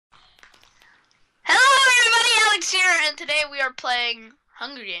and today we are playing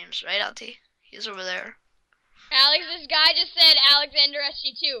Hunger Games, right, Antti? He's over there. Alex, this guy just said Alexander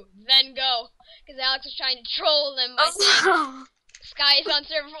SG2, then go. Because Alex was trying to troll them by saying Sky is on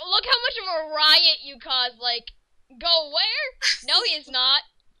server. Look how much of a riot you caused, like, go where? No, he is not.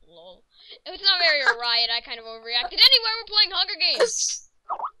 Lol. It's not very a riot, I kind of overreacted. Anyway, we're playing Hunger Games.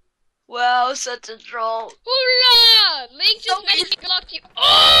 Wow, such a troll. Hoorah! Link just made me luck to you.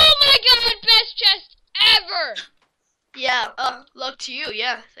 Oh my god, best chest ever! Yeah, luck to you,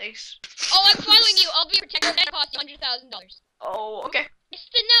 yeah, thanks. Oh, I'm following you. I'll be your protector. That cost you $100,000. Oh, okay. It's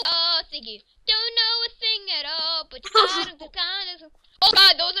the thingy. Don't know a thing at all, but you got the kind of. Oh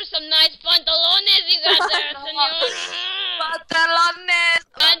god, those are some nice pantalones you got there, senor. Pantalones.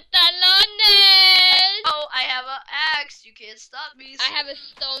 Pantalones. Oh, I have an axe. You can't stop me. I have a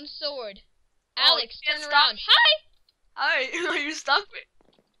stone sword. Oh, Alex, you can't turn stop around. me. Hi. Hi, you stuck me.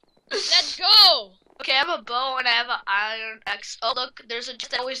 Let's go. Okay, I have a bow and I have an iron axe. Oh, look, there's a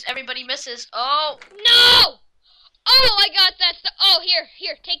chest that always everybody misses. Oh. No. Oh, I got that stuff. Oh,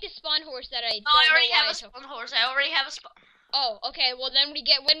 here, take the spawn horse that I. Oh, I already have a spawn horse. I already have a spawn. Oh, okay. Well, then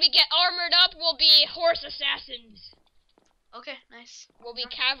when we get armored up, we'll be horse assassins. Okay, nice. We'll be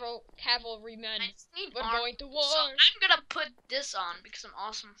cavalrymen. We're armor. going to war. So I'm gonna put this on because I'm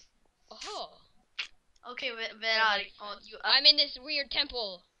awesome. Oh. Okay, Verari. Oh, I'm in this weird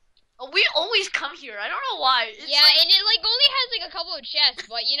temple. Oh, we always come here. I don't know why. It's yeah, like, and it like only has like a couple of chests,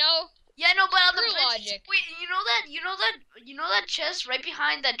 but you know. Yeah, no, but on the True bridge. logic. Wait, you know that chest right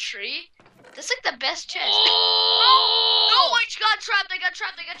behind that tree? That's like the best chest. Oh! Oh, I got trapped. I got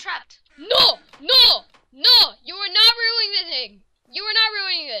trapped. No! You are not ruining the thing. You are not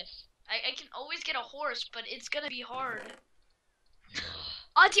ruining this. I can always get a horse, but it's gonna be hard.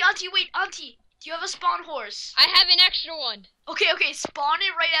 Auntie, wait, Auntie. Do you have a spawn horse? I have an extra one. Okay, spawn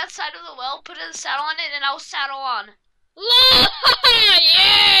it right outside of the well, put a saddle on it, and I'll saddle on.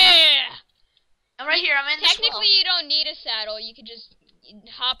 Yeah! I'm right here, I'm in this well. Technically, you don't need a saddle. You can just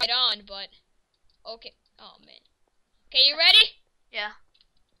hop it on, but... Okay. Oh, man. Okay, you ready? Yeah.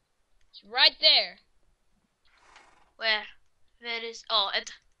 It's right there. Where? Where is... Oh,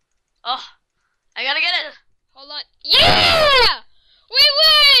 Oh, I gotta get it. Hold on. Yeah! We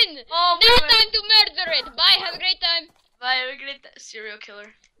win! Oh, now time to murder it. Bye, have a great time. Bye, have a great serial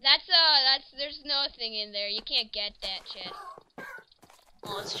killer. There's nothing in there. You can't get that chest.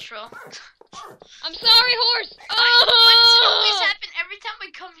 Oh, it's a troll. I'm sorry, horse. Why does it always happen? Every time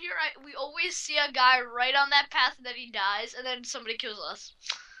we come here, we always see a guy right on that path and then he dies, and then somebody kills us.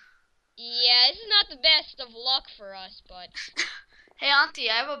 Yeah, this is not the best of luck for us, but... Hey, Auntie,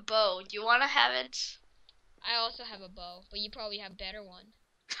 I have a bow. Do you want to have it? I also have a bow, but you probably have a better one.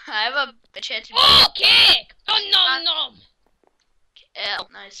 I have a enchanted bow. Oh, kick! Oh, no. Yeah,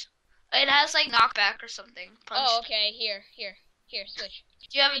 nice. It has like knockback or something. Punch. Oh, okay. Here, switch.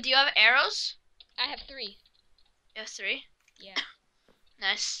 Do you have arrows? I have 3. You have 3? Yeah.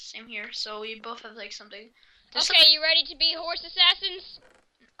 Nice. Same here. So we both have like something. Okay, you ready to be horse assassins?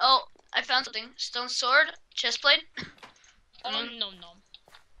 Oh, I found something. Stone sword, chest plate. Oh, no.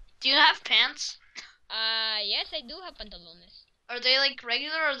 Do you have pants? Yes, I do have pantalones. Are they like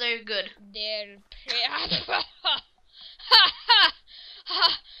regular or they're good? They're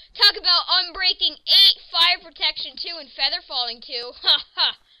Talk about unbreaking 8, fire protection 2, and feather falling 2.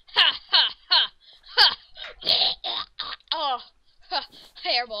 Oh,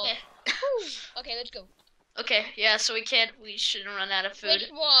 hairball. Okay, let's go. Okay, yeah, so we shouldn't run out of food.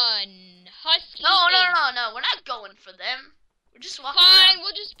 Which one? Husky. No, we're not going for them. We're just walking Fine, around.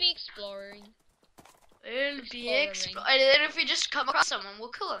 we'll just be exploring. And then if we just come across someone, we'll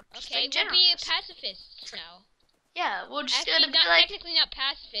kill them. Okay, we'll be pacifists now. Yeah, we'll just Actually, be like... technically not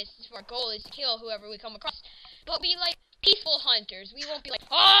pacifists. Our goal is to kill whoever we come across. But be like peaceful hunters. We won't be like,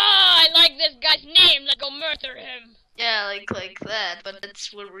 oh, I like this guy's name. Let's go murder him. Yeah, like that. But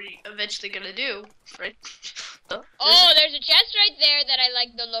that's what we're eventually gonna do, right? Oh, there's a chest right there that I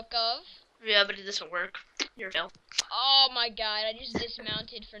like the look of. Yeah, but it doesn't work. You're a fail. Oh my god, I just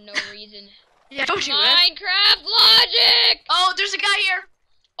dismounted for no reason. Yeah, don't you, Minecraft logic! Oh, there's a guy here!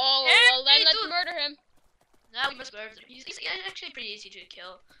 Oh, hey, well then let's murder him. No, we must murder him. He's actually pretty easy to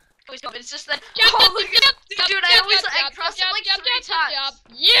kill. It's just that... Jump, dude, I crossed him like 3 times.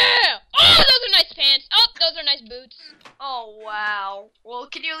 Yeah! Oh, those are nice pants. Oh, those are nice boots. Oh, wow. Well,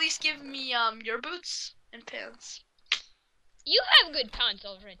 can you at least give me, your boots and pants? You have good pants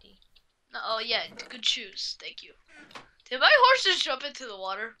already. No, oh, yeah, good shoes. Thank you. Did my horse just jump into the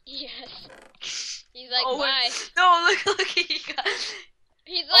water? Yes. He's like, oh, why? No, look, he got...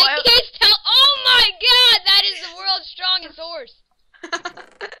 He's like, oh my god, that is the world's strongest horse.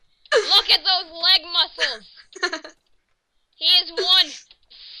 Look at those leg muscles. one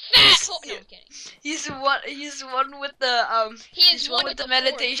fat hole. No, I'm kidding. He's one with the He is one with the the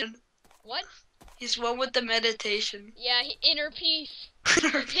meditation. What? He's one with the meditation. Yeah, inner peace.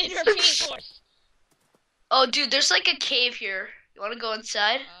 Inner peace horse. Oh, dude, there's like a cave here. You want to go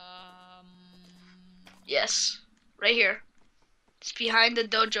inside? Yes, right here. It's behind the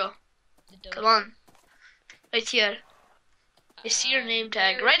dojo. Come on, right here. I see your name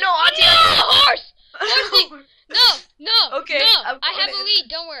tag. Right now, Antti. No, horse! Horsey! No! Okay, No! I have a lead.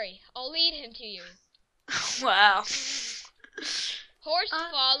 Don't worry. I'll lead him to you. Wow. Horse,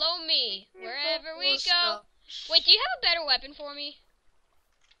 follow me wherever we go. Wait, do you have a better weapon for me?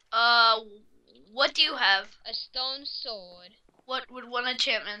 What do you have? A stone sword. What would one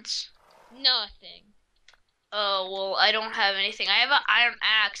enchantments? Nothing. Oh, well, I don't have anything. I have an iron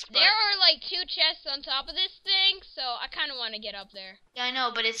axe, but... There are like 2 chests on top of this thing, so I kind of want to get up there. Yeah, I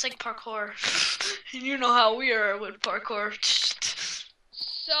know, but it's like parkour. And you know how we are with parkour.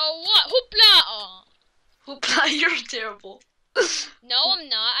 So what? Hoopla! Oh. Hoopla, you're terrible. No, I'm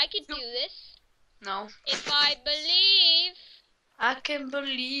not. I can do this. No. If I believe... I can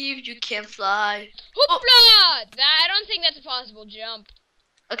believe you can fly. Hoopla! Oh. I don't think that's a possible jump.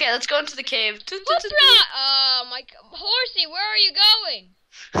 Okay, let's go into the cave. Hoopla! My horsey, where are you going?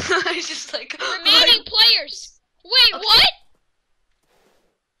 He's just like... Remaining players. Wait, Okay. what?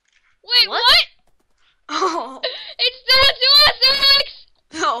 Wait, what? Oh.